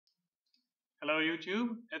Hello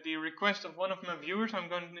YouTube. At the request of one of my viewers, I'm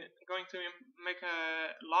going to make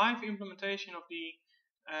a live implementation of the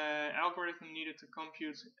algorithm needed to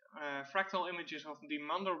compute fractal images of the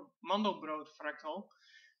Mandelbrot fractal.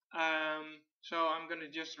 So I'm going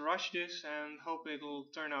to just rush this and hope it'll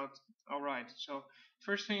turn out alright. So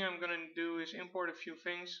first thing I'm going to do is import a few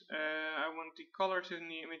things. I want the colors in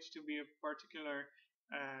the image to be a particular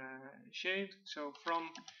shade. So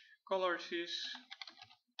from colors is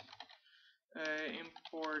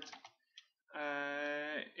import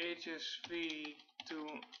HSV to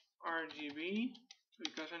RGB,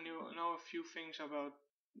 because I know a few things about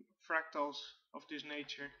fractals of this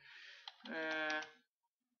nature.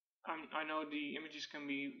 I know the images can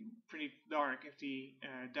be pretty dark if the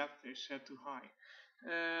depth is set too high.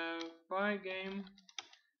 Pygame,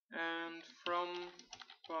 and from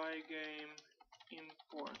Pygame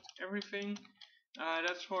import everything.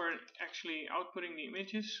 That's for actually outputting the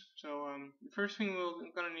images. So the first thing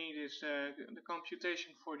we're going to need is the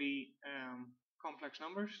computation for the complex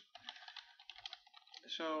numbers.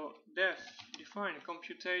 So define a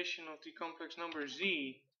computation of the complex number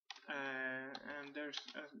z, and there's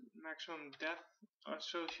a maximum depth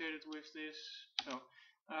associated with this. So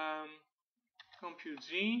compute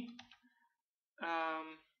z.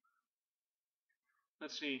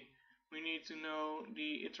 Let's see. We need to know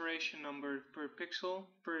the iteration number per pixel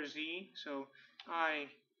per z. So I,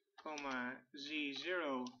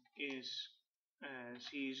 z0 is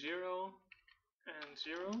z0 and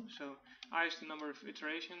 0. So I is the number of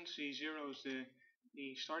iterations, z0 is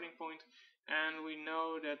the starting point, and we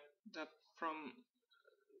know that from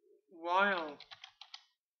while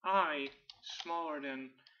I smaller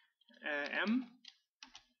than m,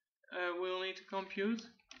 we'll need to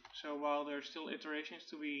compute. So while there are still iterations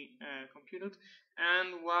to be computed,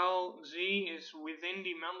 and while z is within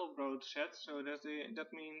the Mandelbrot set, so that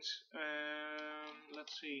means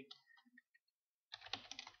let's see,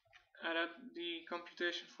 that the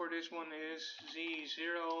computation for this one is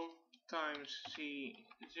z0 times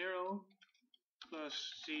z0 plus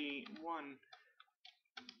z1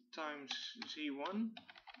 times z1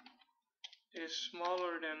 is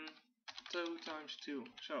smaller than 2 times 2.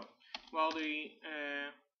 So while the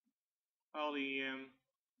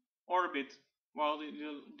orbit, while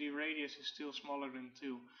the radius is still smaller than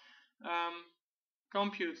 2.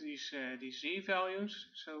 Compute these z values.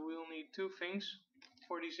 So we'll need two things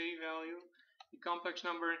for the z value. The complex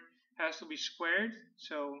number has to be squared.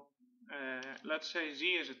 So let's say z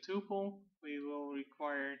is a tuple. We will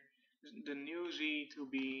require the new z to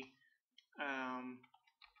be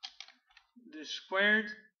the squared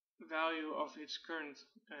value of its current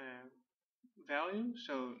value.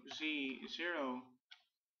 So z0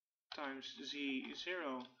 times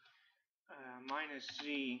z0 minus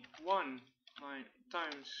z1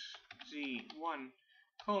 times z1,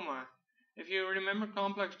 comma. If you remember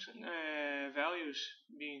complex values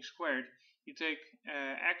being squared, you take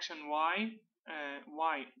x and y,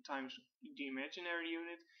 y times the imaginary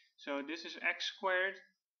unit. So this is x squared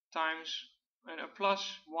times a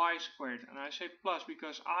plus y squared. And I say plus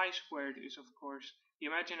because I squared is of course, the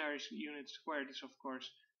imaginary unit squared is of course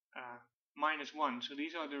minus 1. So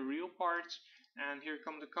these are the real parts, and here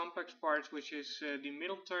come the complex parts, which is the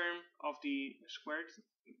middle term of the squared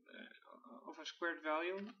of a squared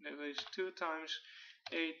value. That is 2 times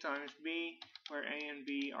a times b, where a and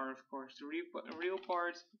b are of course the real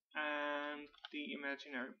part and the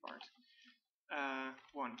imaginary part,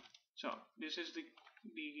 1. So this is the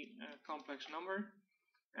complex number,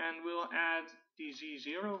 and we'll add the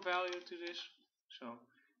z0 value to this. So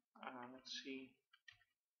let's see,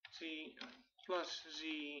 z plus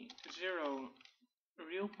z0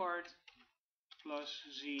 real part plus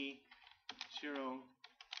z0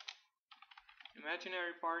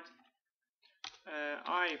 imaginary part.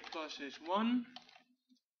 I plus is 1,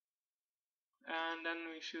 and then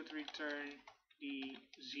we should return the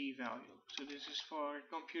z value. So this is for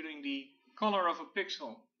computing the color of a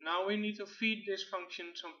pixel. Now we need to feed this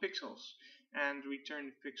function some pixels and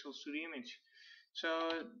return the pixels to the image. So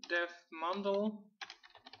def mandel,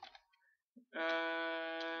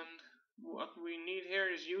 and what we need here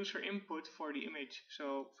is user input for the image.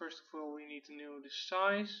 So first of all we need to know the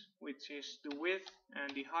size, which is the width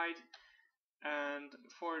and the height, and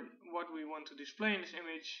for what we want to display in this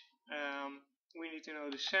image, we need to know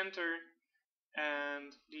the center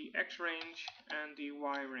and the x range and the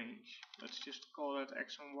y range. Let's just call that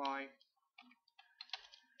x and y.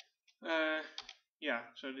 Yeah,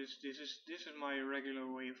 so this is my regular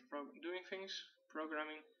way of doing things,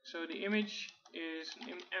 programming. So the image is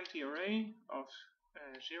an empty array of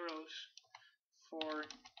zeros for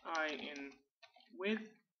I in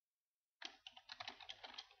width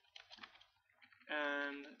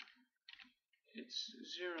it's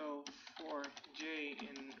 0 for j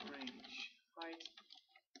in range height.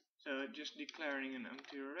 So just declaring an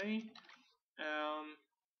empty array.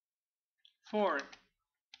 For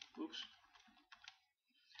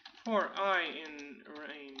I in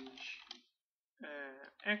range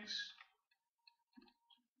x,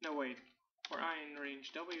 no wait, for I in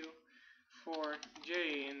range w, for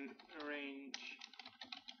j in range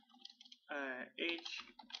h,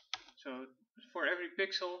 so for every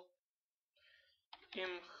pixel,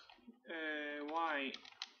 y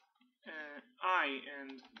I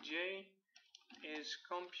and j is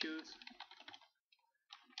compute,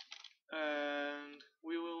 and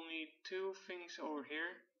we will need two things over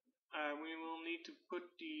here. We will need to put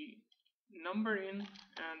the number in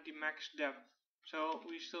and the max depth. So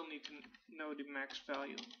we still need to know the max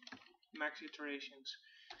value, max iterations.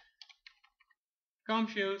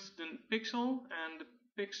 Compute the pixel, and the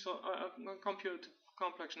pixel compute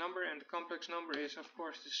complex number, and the complex number is of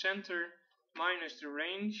course the center minus the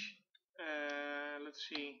range. Let's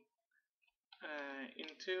see,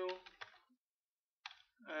 into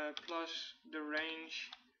plus the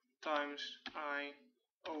range times I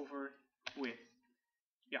over width.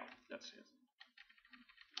 Yeah, that's it.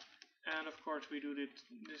 And of course we do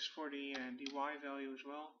this for the y value as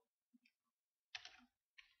well,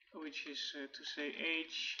 which is to say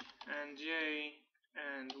h and j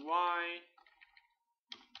and y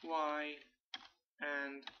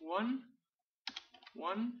and 1,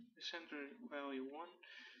 the center value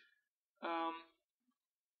 1.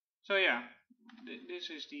 So yeah, this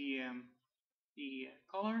is the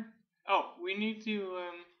color. Oh, we need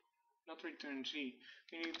to not return z.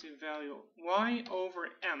 We need to value y over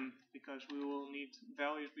m, because we will need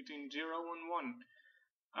values between 0 and 1.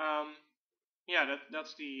 Yeah,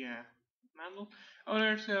 that's the Mandel. Oh,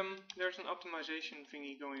 there's an optimization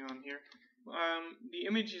thingy going on here. The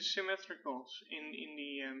image is symmetrical in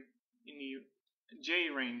the j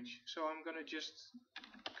range, so I'm gonna just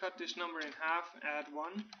cut this number in half, add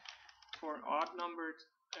 1 for odd numbered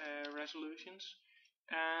resolutions,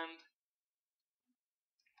 and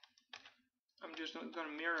I'm just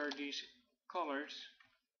gonna mirror these colors.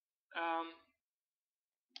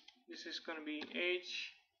 This is gonna be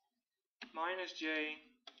h minus j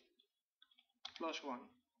plus 1.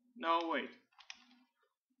 No, wait,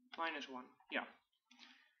 minus 1. Yeah.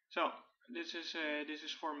 So this is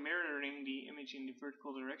for mirroring the image in the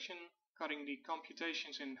vertical direction, cutting the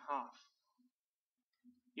computations in half.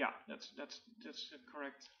 Yeah, that's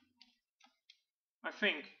correct. I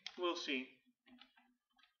think. We'll see.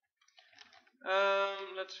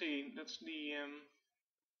 Let's see. That's the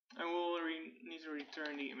I will need to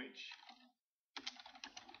return the image.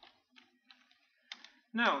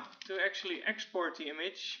 Now, to actually export the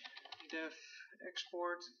image, def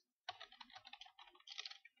export.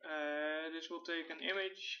 This will take an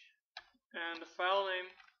image and a file name,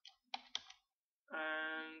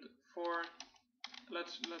 and for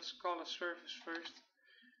let's call a surface first.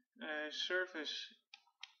 Surface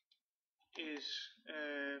is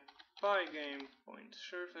pygame point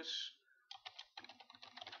surface.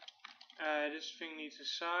 This thing needs a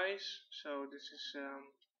size, so this is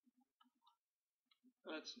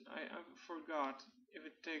I forgot if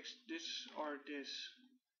it takes this or this.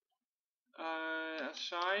 A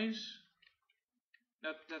size,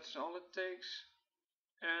 that's all it takes,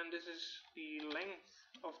 and this is the length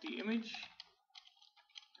of the image,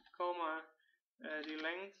 comma the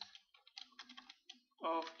length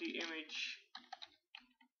of the image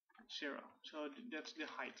 0, so that's the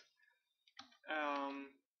height.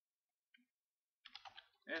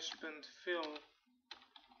 Spent fill,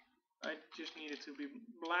 I just need it to be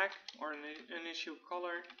black, or an initial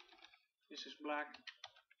color. This is black.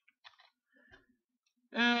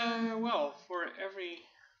 Well, for every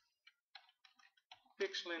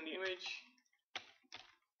pixel in the image,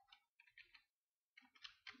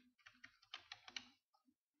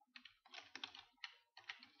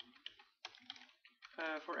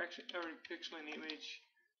 every pixel in the image,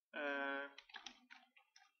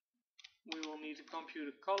 we will need to compute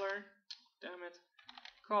a color. Damn it.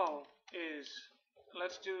 Call is,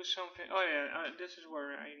 let's do something. Oh yeah, this is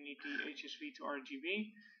where I need the HSV to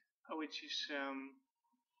RGB, which is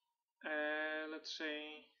let's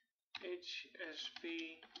say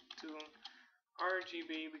HSV to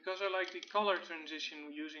RGB, because I like the color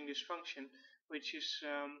transition using this function, which is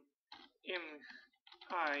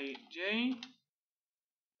imij,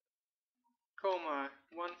 comma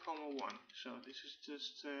 1, comma 1. So this is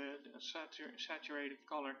just a saturated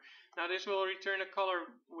color. Now this will return a color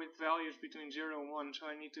with values between 0 and 1, so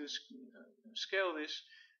I need to scale this.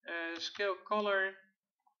 Scale color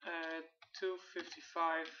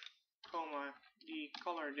 255, comma the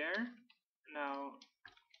color there. Now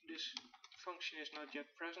this function is not yet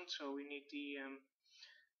present, so we need the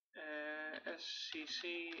scc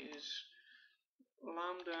is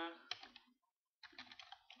lambda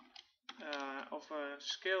of a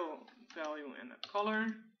scale value and a color,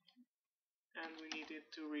 and we need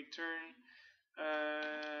it to return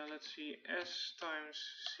let's see, s times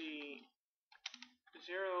c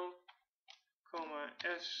 0 comma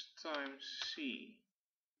s times c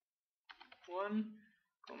 1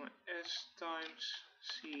 comma s times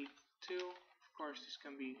c2. Of course this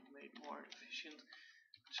can be made more efficient.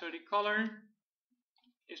 So the color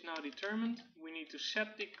is now determined. We need to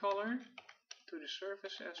set the color to the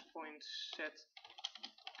surface as point set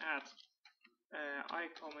at I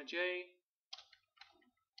comma j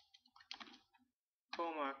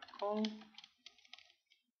comma col,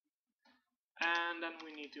 and then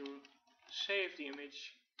we need to save the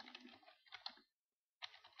image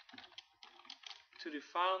to the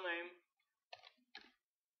file name,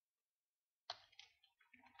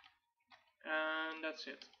 and that's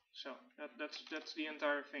it. So that's the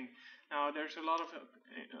entire thing. Now there's a lot of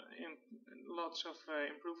lots of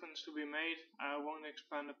improvements to be made. I won't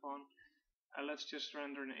expand upon. Let's just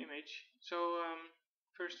render an image. So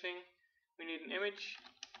first thing, we need an image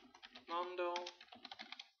mandel.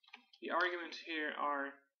 The arguments here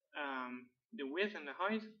are the width and the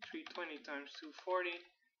height, 320 times 240.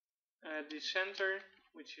 The center,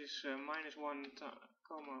 which is -1,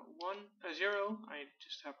 0. I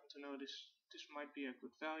just happen to know this might be a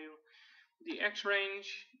good value. The x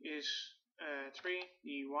range is 3.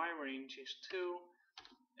 The y range is 2,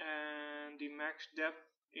 and the max depth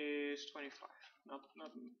is 25.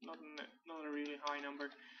 Not a really high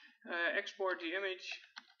number. Export the image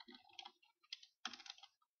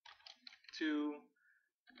to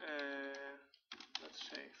let's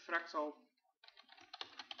say fractal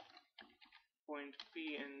point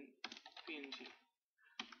png.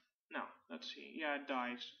 Now let's see. Yeah, it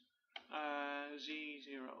dies.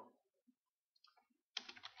 z0,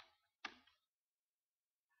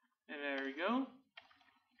 and there we go.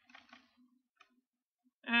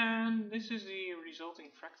 And this is the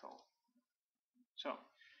resulting fractal. So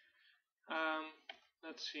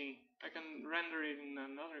let's see. I can render it in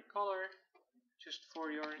another color just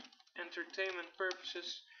for your entertainment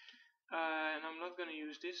purposes. And I'm not going to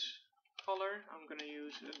use this color. I'm going to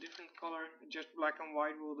use a different color. Just black and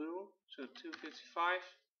white will do. So 255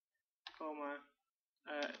 comma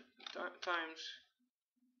times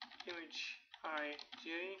image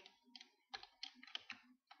ij.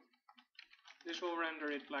 This will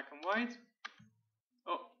render it black and white.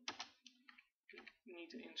 Oh, need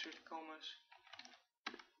to insert commas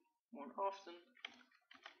more often.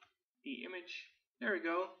 The image. There we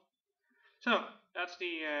go. So that's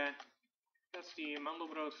the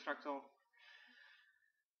Mandelbrot fractal.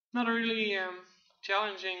 Not a really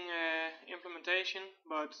challenging implementation,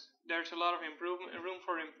 but there's a lot of room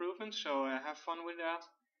for improvement. So have fun with that.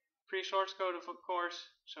 Free source code, of course.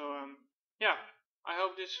 So yeah, I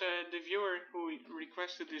hope this the viewer who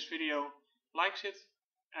requested this video likes it,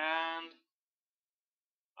 and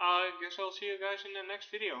I guess I'll see you guys in the next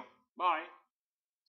video. Bye.